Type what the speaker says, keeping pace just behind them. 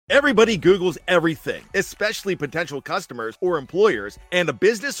Everybody Googles everything, especially potential customers or employers, and a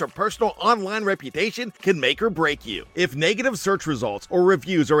business or personal online reputation can make or break you. If negative search results or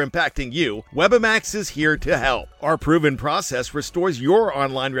reviews are impacting you, Webamax is here to help. Our proven process restores your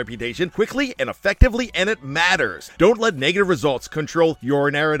online reputation quickly and effectively, and it matters. Don't let negative results control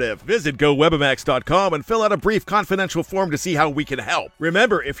your narrative. Visit GoWebamax.com and fill out a brief confidential form to see how we can help.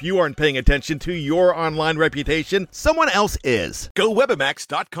 Remember, if you aren't paying attention to your online reputation, someone else is.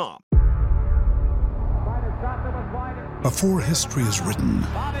 GoWebamax.com. Before history is written,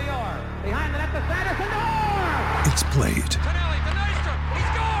 it's played.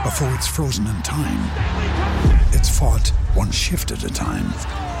 Before it's frozen in time, it's fought one shift at a time.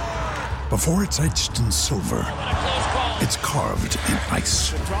 Before it's etched in silver, it's carved in ice.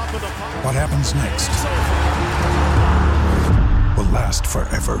 What happens next will last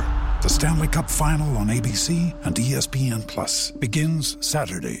forever. The Stanley Cup Final on ABC and ESPN Plus begins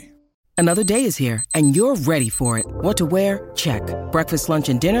Saturday. Another day is here, and you're ready for it. What to wear? Check. Breakfast, lunch,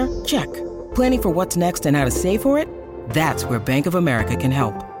 and dinner? Check. Planning for what's next and how to save for it? That's where Bank of America can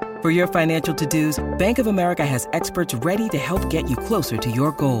help. For your financial to-dos, Bank of America has experts ready to help get you closer to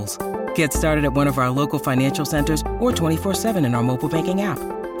your goals. Get started at one of our local financial centers or 24/7 in our mobile banking app.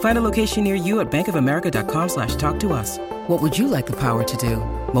 Find a location near you at bankofamerica.com/talktous. What would you like the power to do?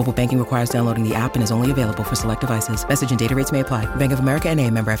 Mobile banking requires downloading the app and is only available for select devices. Message and data rates may apply. Bank of America N.A.,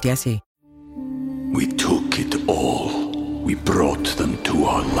 member FDIC. We took it all. We brought them to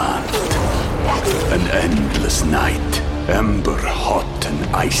our land. An endless night, ember hot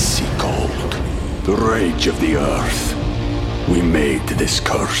and icy cold. The rage of the earth. We made this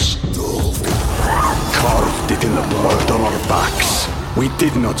curse. Carved it in the blood on our backs. We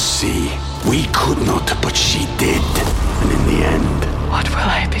did not see. We could not, but she did. And in the end... What will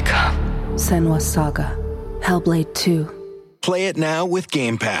I become? Senua's Saga. Hellblade 2. Play it now with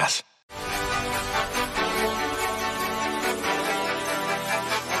Game Pass.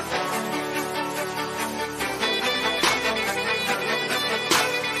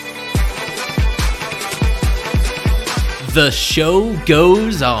 The show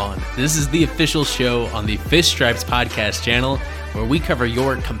goes on. This is the official show on the Fish Stripes podcast channel, where we cover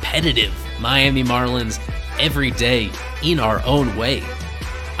your competitive Miami Marlins every day in our own way.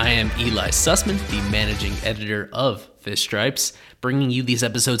 I am Eli Sussman, the managing editor of Fish Stripes, bringing you these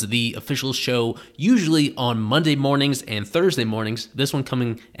episodes of the official show usually on Monday mornings and Thursday mornings. This one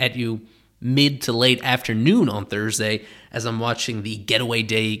coming at you mid to late afternoon on Thursday as I'm watching the getaway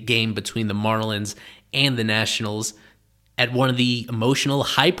day game between the Marlins and the Nationals at one of the emotional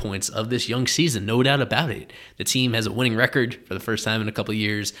high points of this young season, no doubt about it. The team has a winning record for the first time in a couple of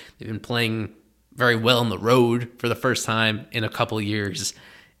years. They've been playing very well on the road for the first time in a couple of years.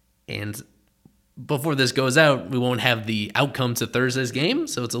 And before this goes out, we won't have the outcome to Thursday's game,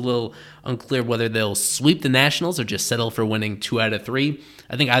 so it's a little unclear whether they'll sweep the Nationals or just settle for winning 2 out of 3.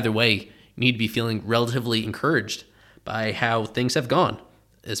 I think either way, you need to be feeling relatively encouraged by how things have gone,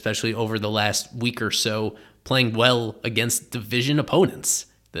 especially over the last week or so, playing well against division opponents,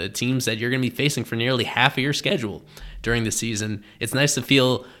 the teams that you're going to be facing for nearly half of your schedule during the season. It's nice to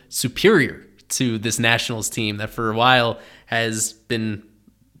feel superior to this Nationals team that for a while has been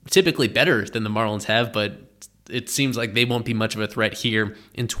typically better than the Marlins have, but it seems like they won't be much of a threat here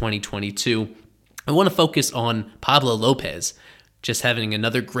in 2022. I want to focus on Pablo Lopez, just having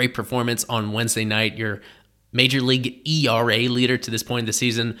another great performance on Wednesday night. Your Major League ERA leader to this point in the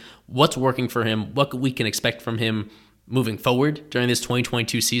season. What's working for him? What we can expect from him moving forward during this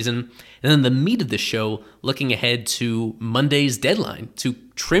 2022 season? And then the meat of the show, looking ahead to Monday's deadline to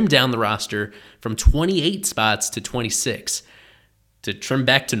trim down the roster from 28 spots to 26, to trim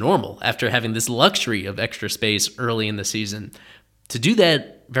back to normal after having this luxury of extra space early in the season. To do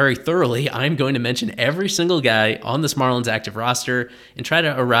that very thoroughly, I'm going to mention every single guy on this Marlins active roster and try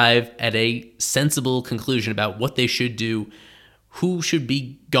to arrive at a sensible conclusion about what they should do, who should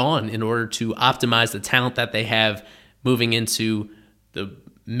be gone in order to optimize the talent that they have moving into the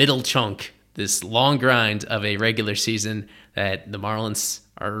middle chunk, this long grind of a regular season that the Marlins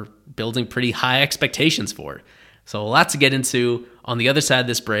are building pretty high expectations for. So a lot to get into on the other side of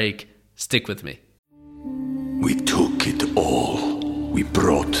this break. Stick with me. We took it all. We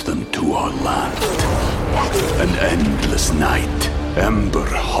brought them to our land. An endless night, ember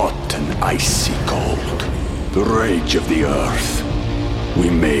hot and icy cold. The rage of the earth. We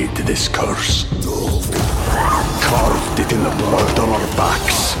made this curse. Carved it in the blood on our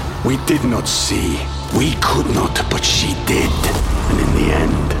backs. We did not see. We could not, but she did. And in the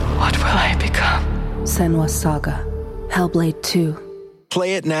end... What will I become? Senua's Saga. Hellblade 2.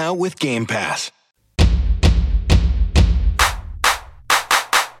 Play it now with Game Pass.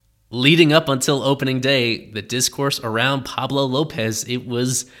 leading up until opening day, the discourse around Pablo Lopez, it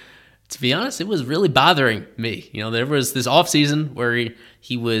was, to be honest, it was really bothering me. You know, there was this offseason where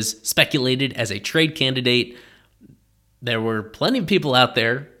he was speculated as a trade candidate. There were plenty of people out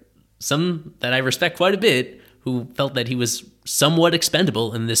there, some that I respect quite a bit, who felt that he was somewhat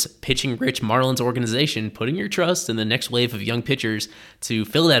expendable in this pitching-rich Marlins organization, putting your trust in the next wave of young pitchers to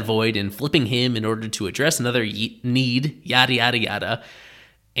fill that void and flipping him in order to address another need, yada, yada, yada.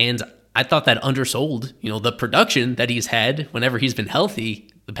 And I thought that undersold, you know, the production that he's had whenever he's been healthy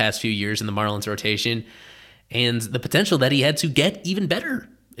the past few years in the Marlins rotation, and the potential that he had to get even better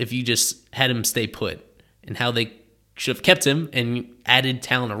if you just had him stay put, and how they should have kept him and added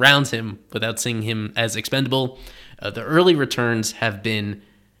talent around him without seeing him as expendable. The early returns have been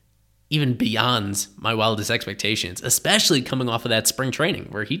even beyond my wildest expectations, especially coming off of that spring training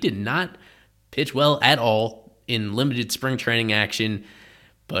where he did not pitch well at all in limited spring training action.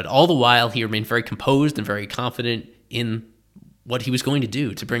 But all the while, he remained very composed and very confident in what he was going to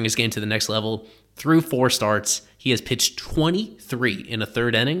do to bring his game to the next level. Through 4 starts, he has pitched 23 in a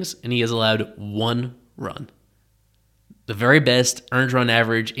third innings, and he has allowed 1 run. The very best earned run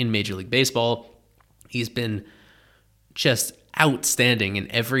average in Major League Baseball. He's been just outstanding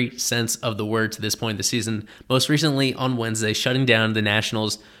in every sense of the word to this point in the season. Most recently on Wednesday, shutting down the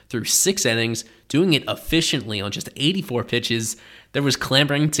Nationals through 6 innings, doing it efficiently on just 84 pitches. There was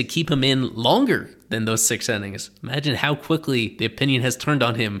clamoring to keep him in longer than those 6 innings. Imagine how quickly the opinion has turned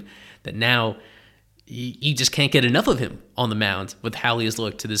on him that now you just can't get enough of him on the mound with how he has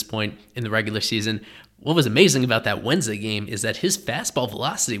looked to this point in the regular season. What was amazing about that Wednesday game is that his fastball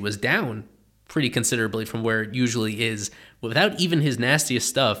velocity was down pretty considerably from where it usually is. Without even his nastiest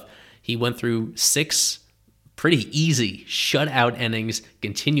stuff, he went through 6 pretty easy shutout innings,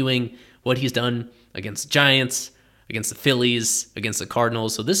 continuing what he's done against Giants, against the Phillies, against the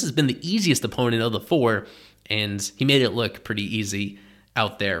Cardinals. So this has been the easiest opponent of the 4, and he made it look pretty easy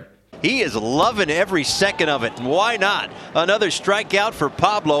out there. He is loving every second of it, and why not? Another strikeout for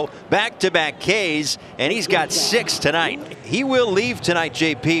Pablo, back-to-back Ks, and he's got 6 tonight. He will leave tonight,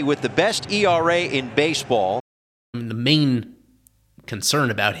 JP, with the best ERA in baseball. The main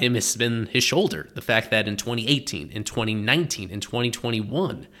concern about him has been his shoulder. The fact that in 2018, in 2019, in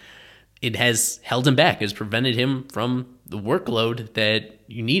 2021, it has held him back, has prevented him from the workload that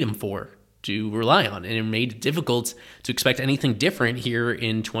you need him for to rely on, and it made it difficult to expect anything different here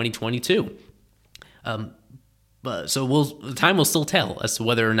in 2022. So time will still tell as to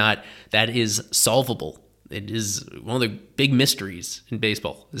whether or not that is solvable. It is one of the big mysteries in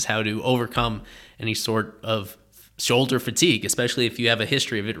baseball, is how to overcome any sort of shoulder fatigue, especially if you have a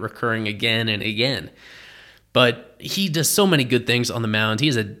history of it recurring again and again. But he does so many good things on the mound. He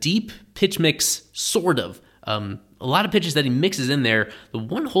has a deep pitch mix, sort of. A lot of pitches that he mixes in there. The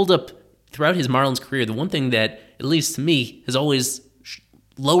one holdup throughout his Marlins career, the one thing that, at least to me, has always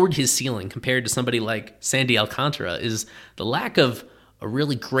lowered his ceiling compared to somebody like Sandy Alcantara is the lack of a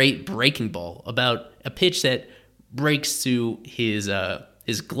really great breaking ball, about a pitch that breaks to his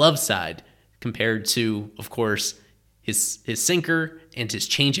glove side compared to, of course, his sinker and his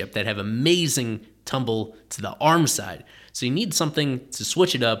changeup that have amazing tumble to the arm side. So you need something to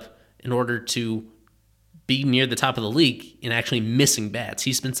switch it up in order to be near the top of the league in actually missing bats.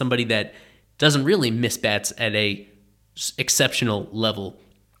 He's been somebody that doesn't really miss bats at a exceptional level.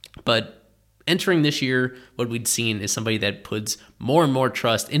 But entering this year, what we'd seen is somebody that puts more and more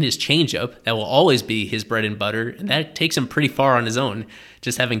trust in his changeup. That will always be his bread and butter, and that takes him pretty far on his own.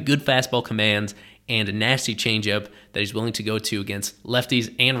 Just having good fastball command and a nasty changeup that he's willing to go to against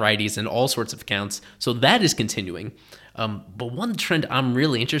lefties and righties in all sorts of counts. So that is continuing. But one trend I'm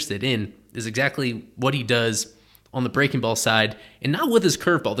really interested in is exactly what he does on the breaking ball side, and not with his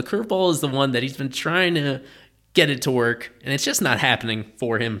curveball. The curveball is the one that he's been trying to get it to work, and it's just not happening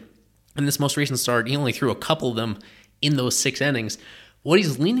for him. In this most recent start, he only threw a couple of them in those 6 innings. What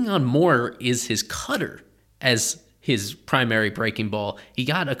he's leaning on more is his cutter as his primary breaking ball. He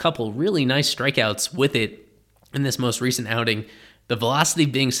got a couple really nice strikeouts with it in this most recent outing. The velocity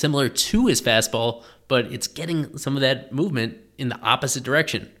being similar to his fastball, but it's getting some of that movement in the opposite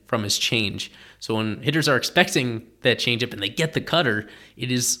direction from his change. So when hitters are expecting that changeup and they get the cutter, it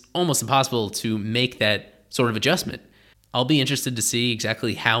is almost impossible to make that sort of adjustment. I'll be interested to see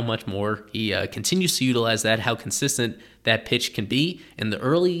exactly how much more he continues to utilize that, how consistent that pitch can be, and the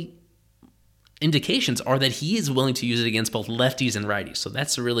early indications are that he is willing to use it against both lefties and righties. So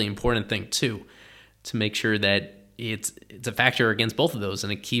that's a really important thing too, to make sure that it's a factor against both of those,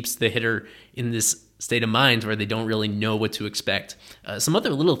 and it keeps the hitter in this state of mind where they don't really know what to expect. Some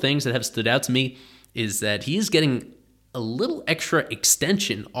other little things that have stood out to me is that he is getting a little extra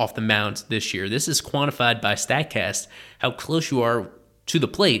extension off the mound this year. This is quantified by StatCast, how close you are to the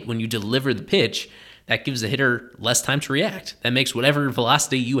plate when you deliver the pitch. That gives the hitter less time to react. That makes whatever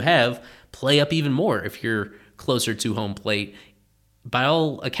velocity you have play up even more if you're closer to home plate. By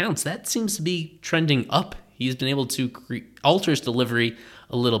all accounts, that seems to be trending up. He's been able to alter his delivery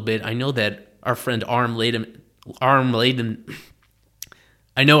a little bit. I know that our friend Aram Layden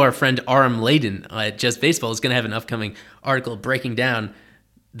at Just Baseball is going to have an upcoming article breaking down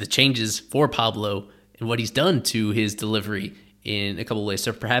the changes for Pablo and what he's done to his delivery in a couple of ways.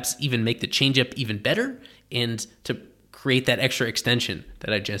 So perhaps even make the changeup even better and to create that extra extension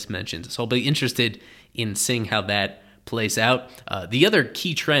that I just mentioned. So I'll be interested in seeing how that plays out. The other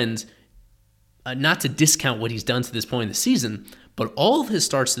key trend, not to discount what he's done to this point in the season, but all of his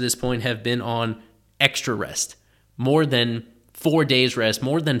starts to this point have been on extra rest. More than 4 days rest,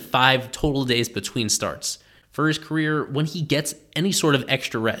 more than 5 total days between starts. For his career, when he gets any sort of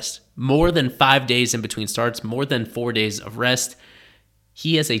extra rest, more than 5 days in between starts, more than 4 days of rest,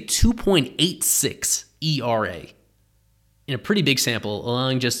 he has a 2.86 ERA in a pretty big sample,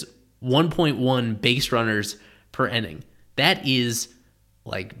 allowing just 1.1 base runners per inning. That is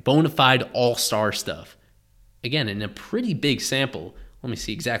like bona fide all-star stuff. Again, in a pretty big sample. Let me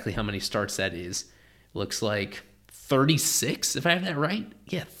see exactly how many starts that is. Looks like 36, if I have that right.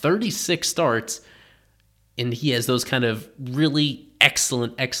 Yeah, 36 starts. And he has those kind of really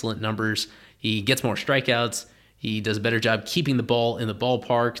excellent numbers. He gets more strikeouts. He does a better job keeping the ball in the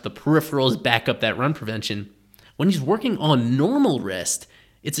ballpark. The peripherals back up that run prevention. When he's working on normal rest,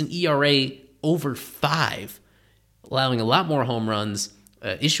 it's an ERA over 5, allowing a lot more home runs,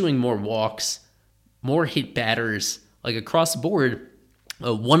 issuing more walks, more hit batters, like across the board,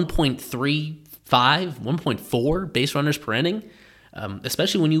 1.35, 1.4 base runners per inning.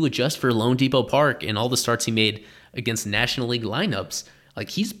 Especially when you adjust for Lone Depot Park and all the starts he made against National League lineups. Like,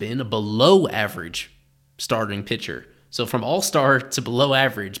 he's been a below average starting pitcher. So from all-star to below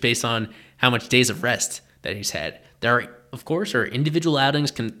average based on how much days of rest that he's had. There are, of course, individual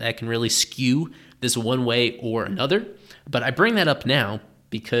outings that can really skew this one way or another. But I bring that up now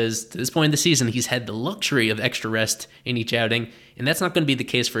because to this point in the season, he's had the luxury of extra rest in each outing, and that's not going to be the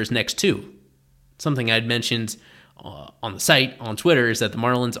case for his next 2. Something I'd mentioned on the site, on Twitter, is that the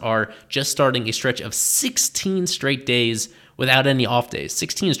Marlins are just starting a stretch of 16 straight days without any off days,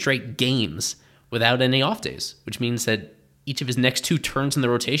 16 straight games without any off days, which means that each of his next 2 turns in the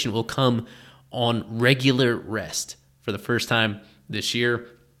rotation will come on regular rest for the first time this year.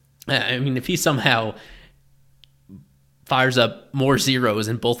 I mean, if he somehow fires up more zeros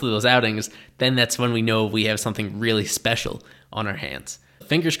in both of those outings, then that's when we know we have something really special on our hands.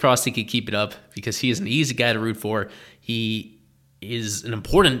 Fingers crossed he could keep it up because he is an easy guy to root for. He is an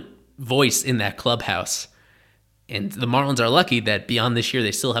important voice in that clubhouse. And the Marlins are lucky that beyond this year,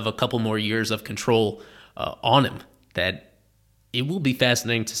 they still have a couple more years of control on him. That it will be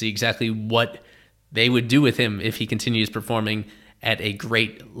fascinating to see exactly what they would do with him if he continues performing at a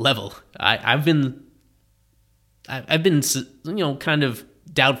great level. I've been kind of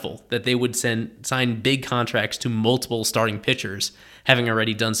doubtful that they would sign big contracts to multiple starting pitchers, having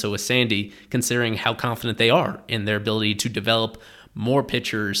already done so with Sandy, considering how confident they are in their ability to develop more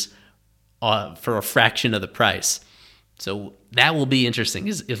pitchers for a fraction of the price. So that will be interesting,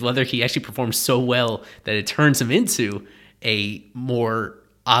 is whether he actually performs so well that it turns him into a more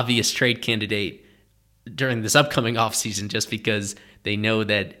obvious trade candidate during this upcoming offseason, just because they know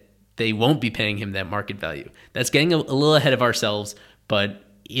that they won't be paying him that market value. That's getting a little ahead of ourselves, but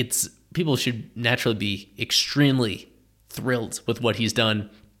people should naturally be extremely thrilled with what he's done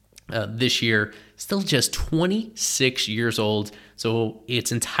this year. Still just 26 years old, so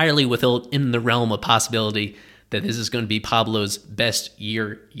it's entirely within the realm of possibility that this is going to be Pablo's best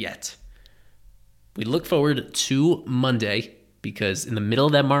year yet. We look forward to Monday because in the middle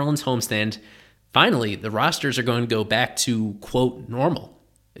of that Marlins homestand, finally, the rosters are going to go back to, quote, normal.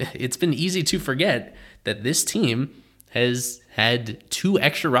 It's been easy to forget that this team has had 2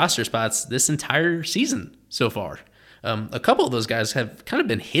 extra roster spots this entire season so far. A couple of those guys have kind of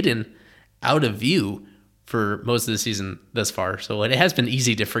been hidden out of view for most of the season thus far. So it has been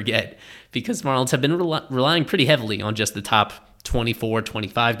easy to forget because Marlins have been relying pretty heavily on just the top 24,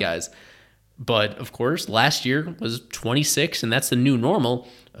 25 guys. But, of course, last year was 26, and that's the new normal.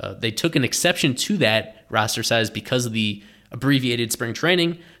 They took an exception to that roster size because of the abbreviated spring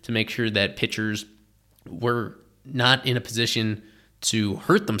training to make sure that pitchers were not in a position to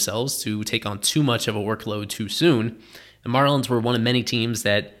hurt themselves, to take on too much of a workload too soon. The Marlins were one of many teams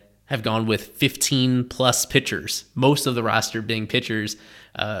that have gone with 15-plus pitchers, most of the roster being pitchers,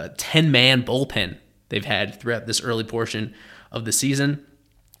 10-man bullpen they've had throughout this early portion of the season.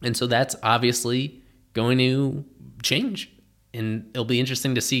 And so that's obviously going to change. And it'll be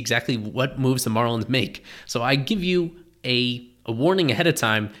interesting to see exactly what moves the Marlins make. So I give you a warning ahead of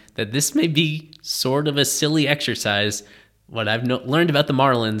time that this may be sort of a silly exercise. What I've learned about the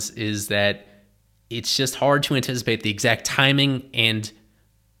Marlins is that it's just hard to anticipate the exact timing and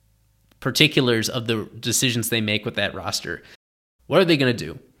particulars of the decisions they make with that roster. What are they going to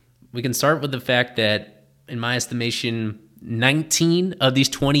do? We can start with the fact that, in my estimation, 19 of these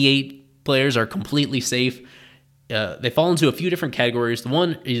 28 players are completely safe. They fall into a few different categories. The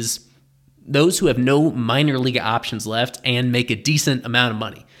one is those who have no minor league options left and make a decent amount of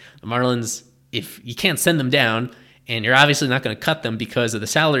money. The Marlins, if you can't send them down, and you're obviously not going to cut them because of the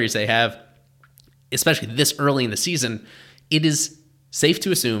salaries they have, especially this early in the season, it is safe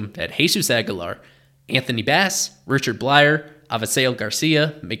to assume that Jesus Aguilar, Anthony Bass, Richard Blyer, Avisail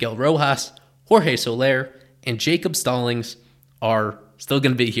Garcia, Miguel Rojas, Jorge Soler, and Jacob Stallings are still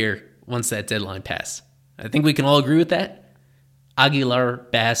going to be here once that deadline passes. I think we can all agree with that. Aguilar,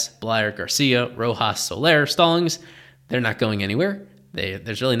 Bass, Blyer, Garcia, Rojas, Soler, Stallings, they're not going anywhere.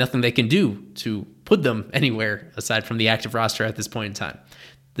 There's really nothing they can do to put them anywhere aside from the active roster at this point in time.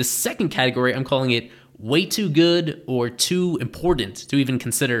 The second category, I'm calling it way too good or too important to even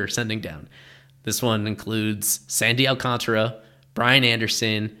consider sending down. This one includes Sandy Alcantara, Brian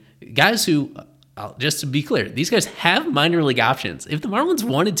Anderson, guys who, just to be clear, these guys have minor league options. If the Marlins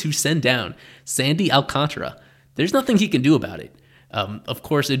wanted to send down Sandy Alcantara, there's nothing he can do about it. Of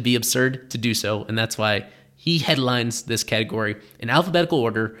course, it'd be absurd to do so, and that's why he headlines this category in alphabetical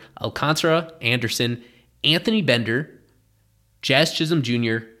order: Alcantara, Anderson, Anthony Bender, Jazz Chisholm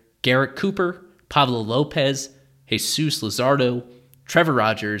Jr., Garrett Cooper, Pablo Lopez, Jesus Luzardo, Trevor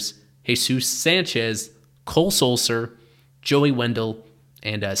Rogers, Jesus Sanchez, Cole Sulser, Joey Wendell,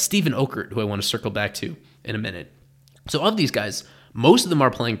 and Steven Okert, who I want to circle back to in a minute. So of these guys, most of them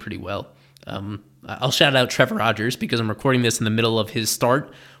are playing pretty well. I'll shout out Trevor Rogers because I'm recording this in the middle of his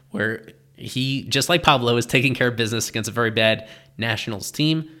start, where he, just like Pablo, is taking care of business against a very bad Nationals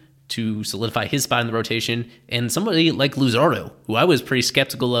team to solidify his spot in the rotation. And somebody like Luzardo, who I was pretty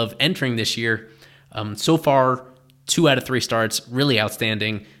skeptical of entering this year, so far, 2 out of 3 starts, really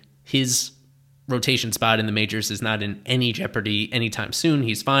outstanding. His rotation spot in the majors is not in any jeopardy anytime soon.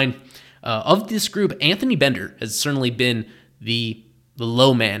 He's fine. Of this group, Anthony Bender has certainly been the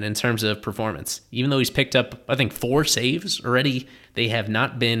low man in terms of performance. Even though he's picked up, I think, 4 saves already, they have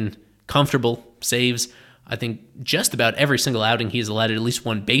not been comfortable saves. I think just about every single outing he has allowed at least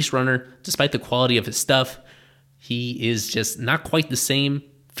 1 base runner, despite the quality of his stuff. He is just not quite the same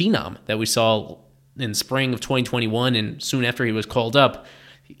phenom that we saw in spring of 2021 and soon after he was called up.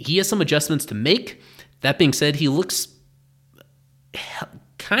 He has some adjustments to make. That being said, he looks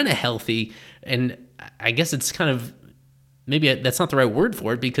kind of healthy, and I guess it's kind of, maybe that's not the right word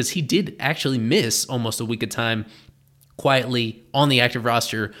for it, because he did actually miss almost a week of time quietly on the active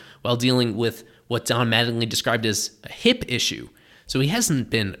roster while dealing with what Don Mattingly described as a hip issue. So he hasn't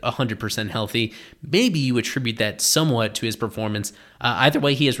been 100% healthy. Maybe you attribute that somewhat to his performance. Either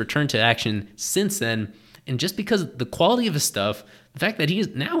way, he has returned to action since then. And just because of the quality of his stuff, the fact that he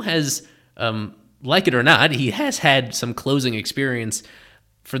now has, like it or not, he has had some closing experience.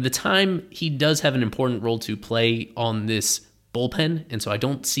 For the time, he does have an important role to play on this bullpen. And so I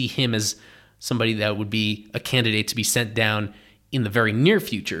don't see him as somebody that would be a candidate to be sent down in the very near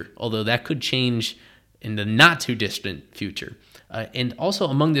future, although that could change in the not too distant future. And also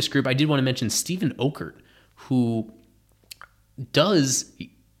among this group, I did want to mention Steven Okert, who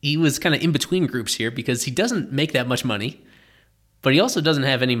he was kind of in between groups here because he doesn't make that much money, but he also doesn't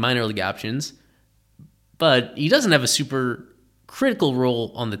have any minor league options, but he doesn't have a super critical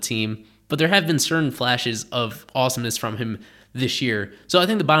role on the team, but there have been certain flashes of awesomeness from him this year. So I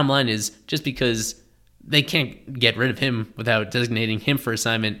think the bottom line is, just because they can't get rid of him without designating him for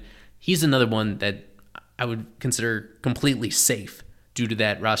assignment, he's another one that I would consider completely safe due to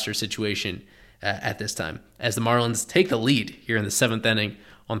that roster situation at this time, as the Marlins take the lead here in the 7th inning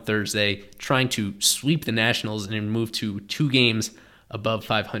on Thursday, trying to sweep the Nationals and move to 2 games above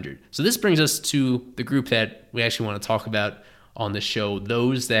 500. So this brings us to the group that we actually want to talk about on the show,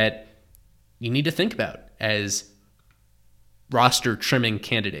 those that you need to think about as roster trimming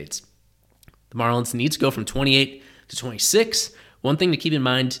candidates. The Marlins need to go from 28 to 26. One thing to keep in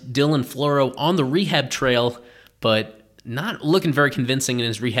mind, Dylan Floro on the rehab trail, but not looking very convincing in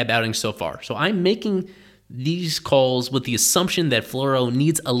his rehab outing so far. So I'm making these calls with the assumption that Floro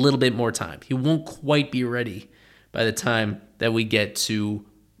needs a little bit more time. He won't quite be ready by the time that we get to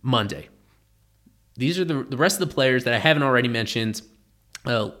Monday. These are the rest of the players that I haven't already mentioned.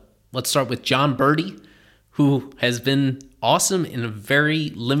 Let's start with Jon Berti, who has been awesome in a very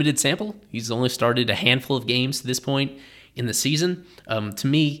limited sample. He's only started a handful of games to this point in the season. To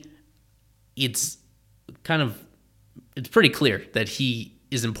me, it's pretty clear that he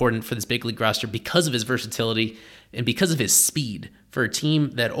is important for this big league roster because of his versatility and because of his speed for a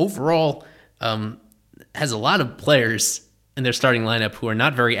team that overall has a lot of players in their starting lineup who are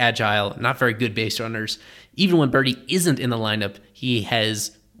not very agile, not very good base runners. Even when Berti isn't in the lineup, he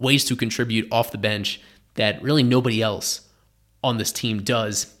has ways to contribute off the bench that really nobody else on this team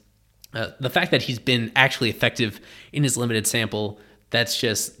does. The fact that he's been actually effective in his limited sample, that's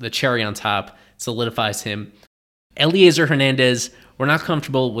just the cherry on top, solidifies him. Eliezer Hernandez, we're not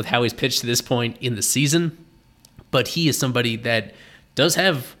comfortable with how he's pitched to this point in the season, but he is somebody that does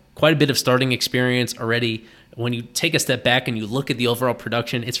have quite a bit of starting experience already. When you take a step back and you look at the overall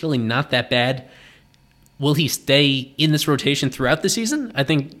production, it's really not that bad. Will he stay in this rotation throughout the season? I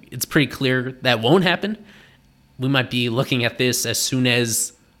think it's pretty clear that won't happen. We might be looking at this as soon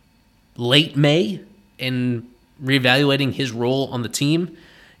as late May and reevaluating his role on the team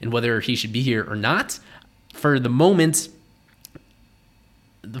and whether he should be here or not. For the moment,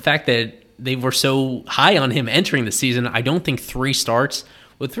 the fact that they were so high on him entering the season, I don't think 3 starts,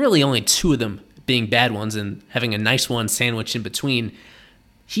 with really only 2 of them being bad ones and having a nice one sandwiched in between,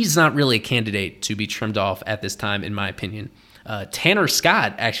 he's not really a candidate to be trimmed off at this time, in my opinion. Tanner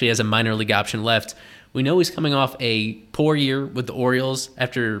Scott actually has a minor league option left. We know he's coming off a poor year with the Orioles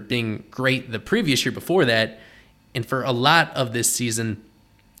after being great the previous year before that. And for a lot of this season,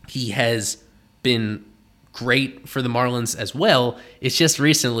 he has been great for the Marlins as well. It's just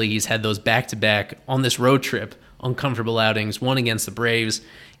recently he's had those back-to-back on this road trip, uncomfortable outings, one against the Braves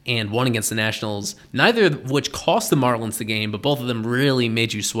and one against the Nationals, neither of which cost the Marlins the game, but both of them really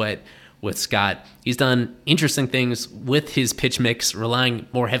made you sweat with Scott. He's done interesting things with his pitch mix, relying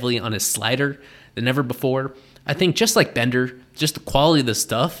more heavily on his slider than ever before. I think just like Bender, just the quality of the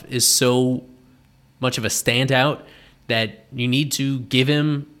stuff is so much of a standout that you need to give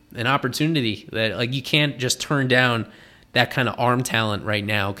him an opportunity. That, like, you can't just turn down that kind of arm talent right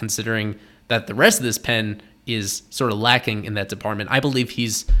now, considering that the rest of this pen is sort of lacking in that department. I believe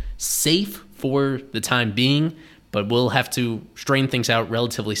he's safe for the time being, but we'll have to strain things out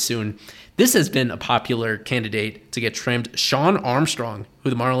relatively soon. This has been a popular candidate to get trimmed. Shawn Armstrong, who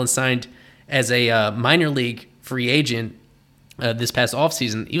the Marlins signed as a minor league free agent this past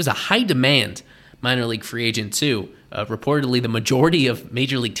offseason. He was a high-demand minor league free agent, too. Reportedly, the majority of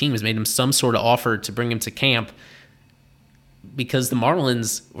major league teams made him some sort of offer to bring him to camp because the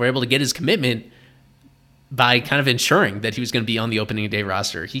Marlins were able to get his commitment by kind of ensuring that he was going to be on the opening day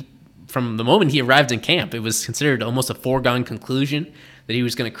roster. From the moment he arrived in camp, it was considered almost a foregone conclusion that he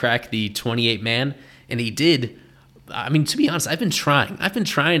was going to crack the 28-man, and he did. I mean, to be honest, I've been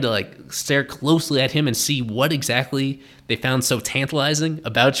trying to like stare closely at him and see what exactly they found so tantalizing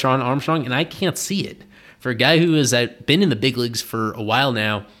about Shawn Armstrong, and I can't see it. For a guy who has been in the big leagues for a while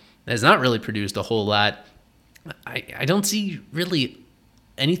now, has not really produced a whole lot, I don't see really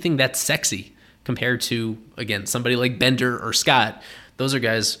anything that's sexy compared to, again, somebody like Bender or Scott. Those are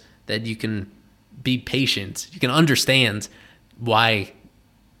guys that you can be patient. You can understand why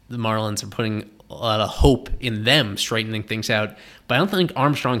the Marlins are putting a lot of hope in them straightening things out. But I don't think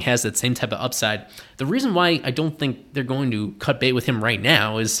Armstrong has that same type of upside. The reason why I don't think they're going to cut bait with him right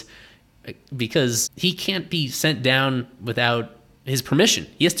now is because he can't be sent down without his permission.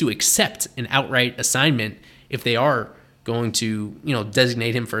 He has to accept an outright assignment if they are going to,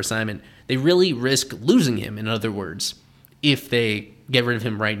 designate him for assignment. They really risk losing him, in other words, if they get rid of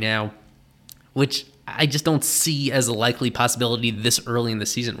him right now, which I just don't see as a likely possibility this early in the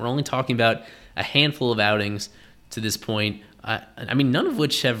season. We're only talking about a handful of outings to this point. None of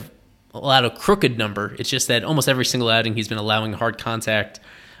which have allowed a crooked number. It's just that almost every single outing he's been allowing hard contact.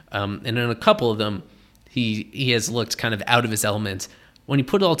 And in a couple of them, he has looked kind of out of his element. When you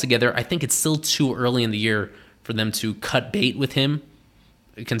put it all together, I think it's still too early in the year for them to cut bait with him,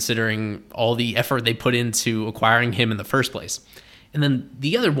 considering all the effort they put into acquiring him in the first place. And then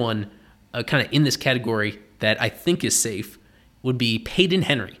the other one, kind of in this category that I think is safe, would be Peyton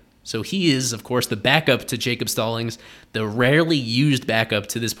Henry. So he is, of course, the backup to Jacob Stallings, the rarely used backup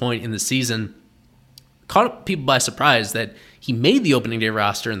to this point in the season. Caught people by surprise that he made the opening day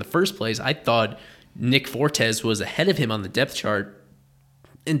roster in the first place. I thought Nick Fortes was ahead of him on the depth chart.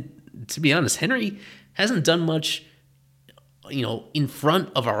 And to be honest, Henry hasn't done much, in front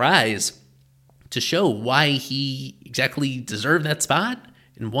of our eyes to show why he exactly deserved that spot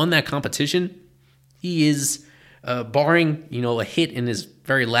and won that competition. He is, barring, a hit in his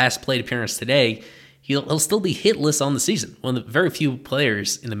very last plate appearance today, he'll still be hitless on the season. One of the very few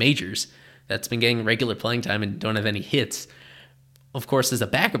players in the majors that's been getting regular playing time and don't have any hits. Of course, as a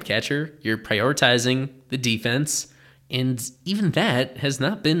backup catcher, you're prioritizing the defense, and even that has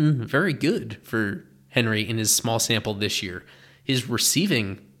not been very good for Henry in his small sample this year. His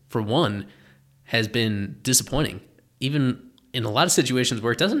receiving, for one, has been disappointing. Even in a lot of situations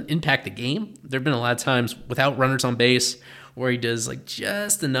where it doesn't impact the game, there have been a lot of times without runners on base where he does like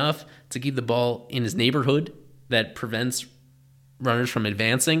just enough to keep the ball in his neighborhood that prevents runners from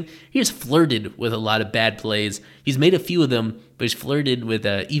advancing. He has flirted with a lot of bad plays. He's made a few of them, but he's flirted with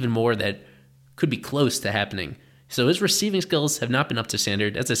even more that could be close to happening. So his receiving skills have not been up to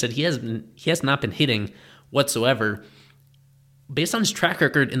standard. As I said, he has not been hitting whatsoever. Based on his track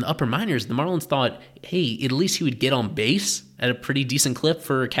record in the upper minors, the Marlins thought, hey, at least he would get on base at a pretty decent clip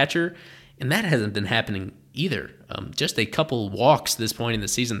for a catcher, and that hasn't been happening either. Just a couple walks this point in the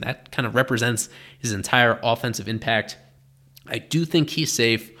season, that kind of represents his entire offensive impact. I do think he's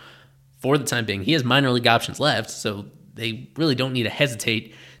safe for the time being. He has minor league options left, so they really don't need to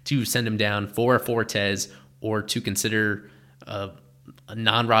hesitate to send him down for a Fortes or to consider a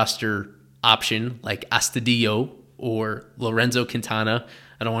non-roster option like Astudillo or Lorenzo Quintana.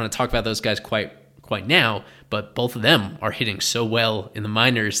 I don't want to talk about those guys quite now, but both of them are hitting so well in the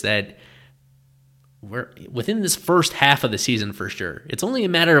minors that we're within this first half of the season for sure. It's only a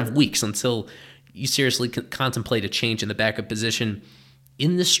matter of weeks until you seriously contemplate a change in the backup position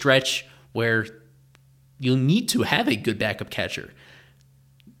in the stretch where you'll need to have a good backup catcher.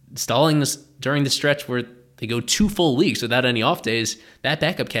 Stalling this during the stretch where they go 2 full weeks without any off days, that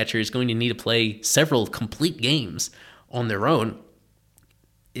backup catcher is going to need to play several complete games on their own.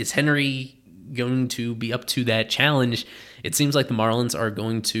 Is Henry going to be up to that challenge? It seems like the Marlins are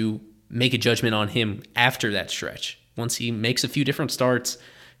going to make a judgment on him after that stretch. Once he makes a few different starts,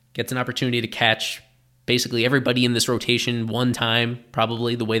 gets an opportunity to catch basically everybody in this rotation one time,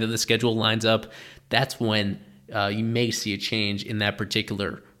 probably the way that the schedule lines up, that's when you may see a change in that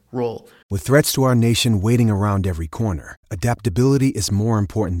particular role. With threats to our nation waiting around every corner, adaptability is more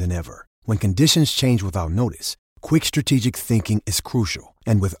important than ever. When conditions change without notice, quick strategic thinking is crucial.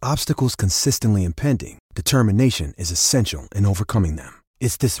 And with obstacles consistently impending, determination is essential in overcoming them.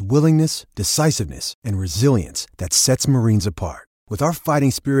 It's this willingness, decisiveness, and resilience that sets Marines apart. With our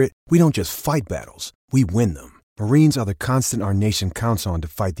fighting spirit, we don't just fight battles, we win them. Marines are the constant our nation counts on to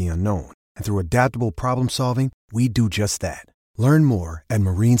fight the unknown. And through adaptable problem solving, we do just that. Learn more at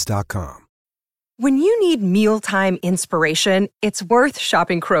marines.com. When you need mealtime inspiration, it's worth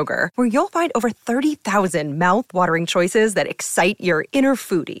shopping Kroger, where you'll find over 30,000 mouth-watering choices that excite your inner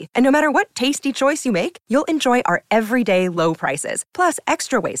foodie. And no matter what tasty choice you make, you'll enjoy our everyday low prices, plus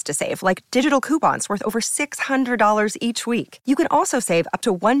extra ways to save, like digital coupons worth over $600 each week. You can also save up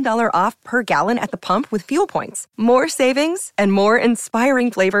to $1 off per gallon at the pump with fuel points. More savings and more inspiring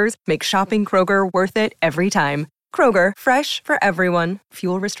flavors make shopping Kroger worth it every time. Kroger, fresh for everyone.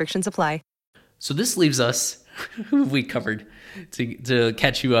 Fuel restrictions apply. So this leaves us, we covered, to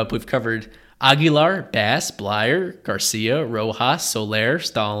catch you up, we've covered Aguilar, Bass, Blyer, Garcia, Rojas, Soler,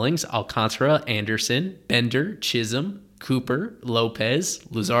 Stallings, Alcantara, Anderson, Bender, Chisholm, Cooper, Lopez,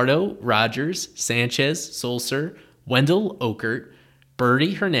 Luzardo, Rogers, Sanchez, Sulser, Wendell, Okert,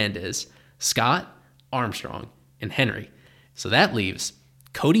 Birdie, Hernandez, Scott, Armstrong, and Henry. So that leaves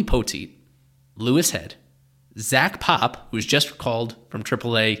Cody Poteet, Lewis Head, Zach Pop, who was just recalled from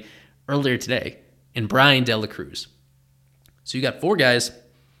AAA earlier today, and Brian De La Cruz. So you got 4 guys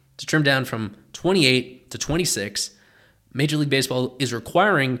to trim down from 28 to 26. Major League Baseball is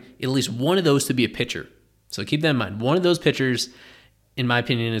requiring at least one of those to be a pitcher. So keep that in mind. One of those pitchers, in my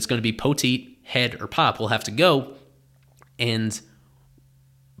opinion, is going to be Poteet, Head, or Pop will have to go, and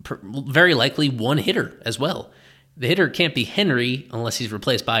very likely one hitter as well. The hitter can't be Henry unless he's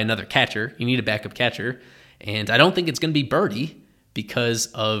replaced by another catcher. You need a backup catcher, and I don't think it's going to be Birdie because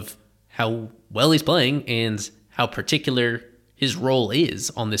of how well he's playing and how particular his role is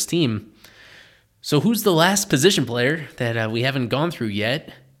on this team. So who's the last position player that we haven't gone through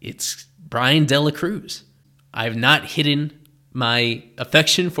yet? It's Brian De La Cruz. I've not hidden my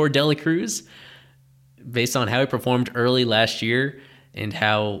affection for De La Cruz based on how he performed early last year and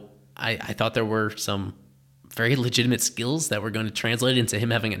how I thought there were some very legitimate skills that were going to translate into him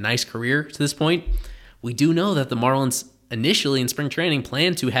having a nice career to this point. We do know that the Marlins initially in spring training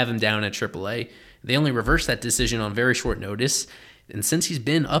planned to have him down at AAA. They only reversed that decision on very short notice. And since he's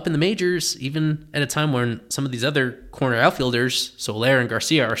been up in the majors, even at a time when some of these other corner outfielders, Soler and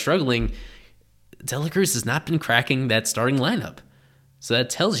Garcia, are struggling, De La Cruz has not been cracking that starting lineup. So that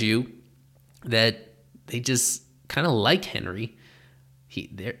tells you that they just kind of like Henry.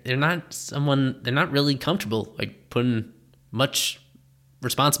 they're not really comfortable like putting much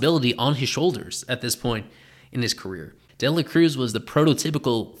responsibility on his shoulders at this point in his career. De La Cruz was the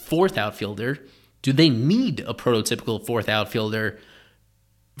prototypical fourth outfielder. Do they need a prototypical fourth outfielder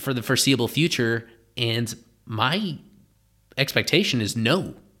for the foreseeable future? And my expectation is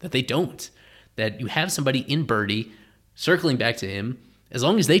no, that they don't. That you have somebody in Birdie, circling back to him, as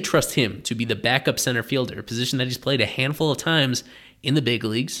long as they trust him to be the backup center fielder, a position that he's played a handful of times in the big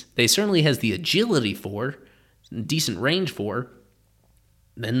leagues, they certainly has the agility for, decent range for,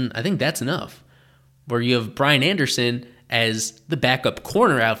 then I think that's enough. Where you have Brian Anderson as the backup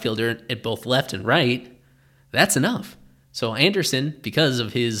corner outfielder at both left and right, that's enough. So Anderson, because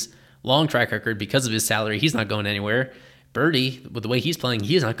of his long track record, because of his salary, he's not going anywhere. Birdie, with the way he's playing,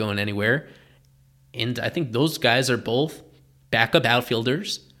 he's not going anywhere. And I think those guys are both backup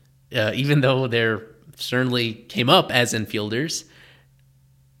outfielders, even though they're certainly came up as infielders,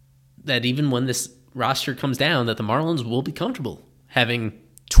 that even when this roster comes down, that the Marlins will be comfortable having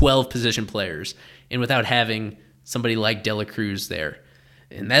 12 position players and without having somebody like De La Cruz there.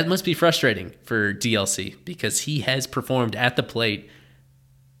 And that must be frustrating for DLC because he has performed at the plate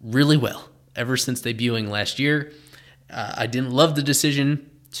really well ever since debuting last year. I didn't love the decision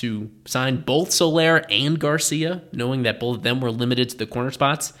to sign both Soler and Garcia, knowing that both of them were limited to the corner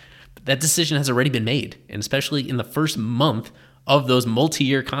spots. But that decision has already been made, and especially in the first month of those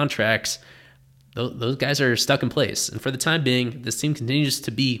multi-year contracts, those guys are stuck in place. And for the time being, this team continues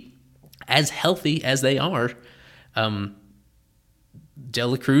to be as healthy as they are. De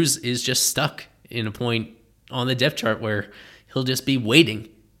La Cruz is just stuck in a point on the depth chart where he'll just be waiting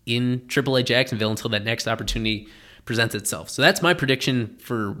in AAA Jacksonville until that next opportunity presents itself. So that's my prediction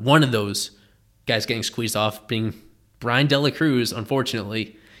for one of those guys getting squeezed off, being Brian De La Cruz,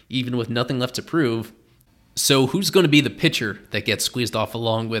 unfortunately, even with nothing left to prove. So who's going to be the pitcher that gets squeezed off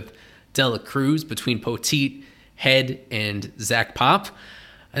along with De La Cruz between Poteet, Head, and Zach Pop?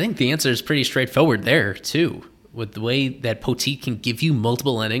 I think the answer is pretty straightforward there, too. With the way that Poteet can give you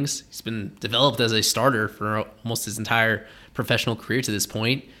multiple innings, he's been developed as a starter for almost his entire professional career to this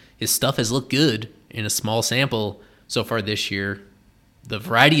point. His stuff has looked good in a small sample so far this year. The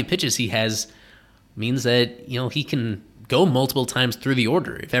variety of pitches he has means that, he can go multiple times through the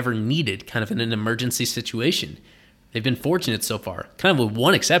order if ever needed, kind of in an emergency situation. They've been fortunate so far, kind of with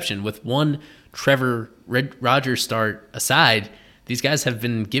one exception. With one Trevor Rogers start aside, these guys have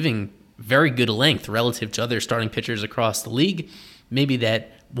been giving very good length relative to other starting pitchers across the league. Maybe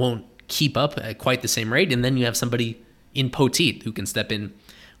that won't keep up at quite the same rate, and then you have somebody in Poteet who can step in.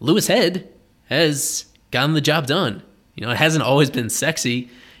 Louis Head has gotten the job done. It hasn't always been sexy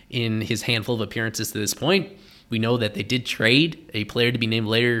in his handful of appearances to this point. We know that they did trade a player to be named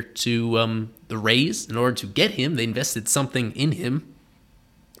later to the Rays. In order to get him, they invested something in him.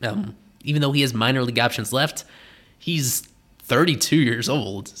 Even though he has minor league options left, he's 32 years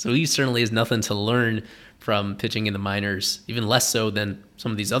old, so he certainly has nothing to learn from pitching in the minors, even less so than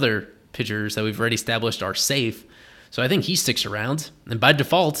some of these other pitchers that we've already established are safe. So I think he sticks around. And by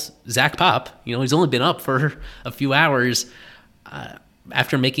default, Zach Pop, he's only been up for a few hours.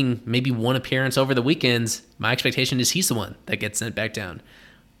 After making maybe one appearance over the weekends, my expectation is he's the one that gets sent back down.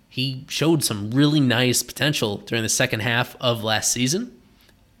 He showed some really nice potential during the second half of last season.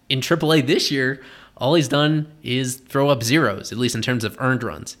 In AAA this year, all he's done is throw up zeros, at least in terms of earned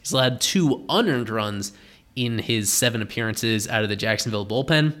runs. He's allowed 2 unearned runs in his 7 appearances out of the Jacksonville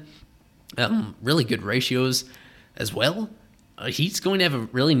bullpen. Really good ratios as well. He's going to have a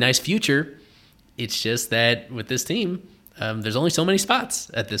really nice future. It's just that with this team, there's only so many spots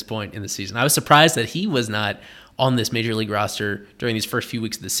at this point in the season. I was surprised that he was not on this major league roster during these first few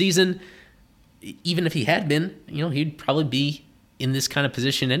weeks of the season. Even if he had been, he'd probably be in this kind of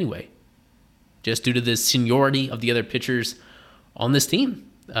position anyway, just due to the seniority of the other pitchers on this team.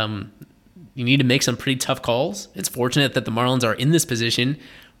 You need to make some pretty tough calls. It's fortunate that the Marlins are in this position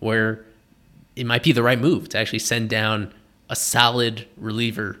where it might be the right move to actually send down a solid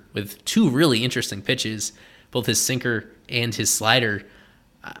reliever with 2 really interesting pitches, both his sinker and his slider.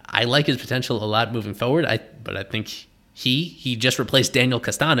 I like his potential a lot moving forward, but I think he just replaced Daniel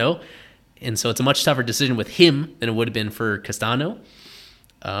Castano, and so it's a much tougher decision with him than it would have been for Castano.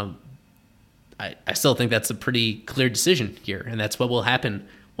 I still think that's a pretty clear decision here, and that's what will happen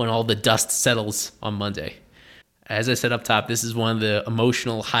when all the dust settles on Monday. As I said up top, this is one of the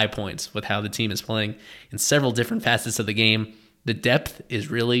emotional high points with how the team is playing in several different facets of the game. The depth is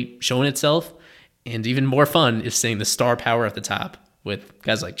really showing itself, and even more fun is seeing the star power at the top with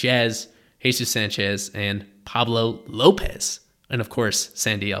guys like Jazz, Jesus Sanchez, and Pablo Lopez, and of course,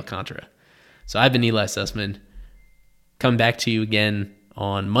 Sandy Alcantara. So I've been Eli Sussman. Coming back to you again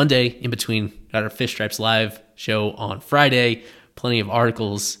on Monday. In between, got our Fish Stripes Live show on Friday. Plenty of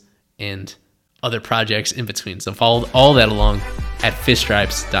articles and other projects in between. So follow all that along at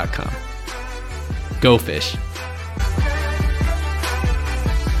fishstripes.com. Go Fish.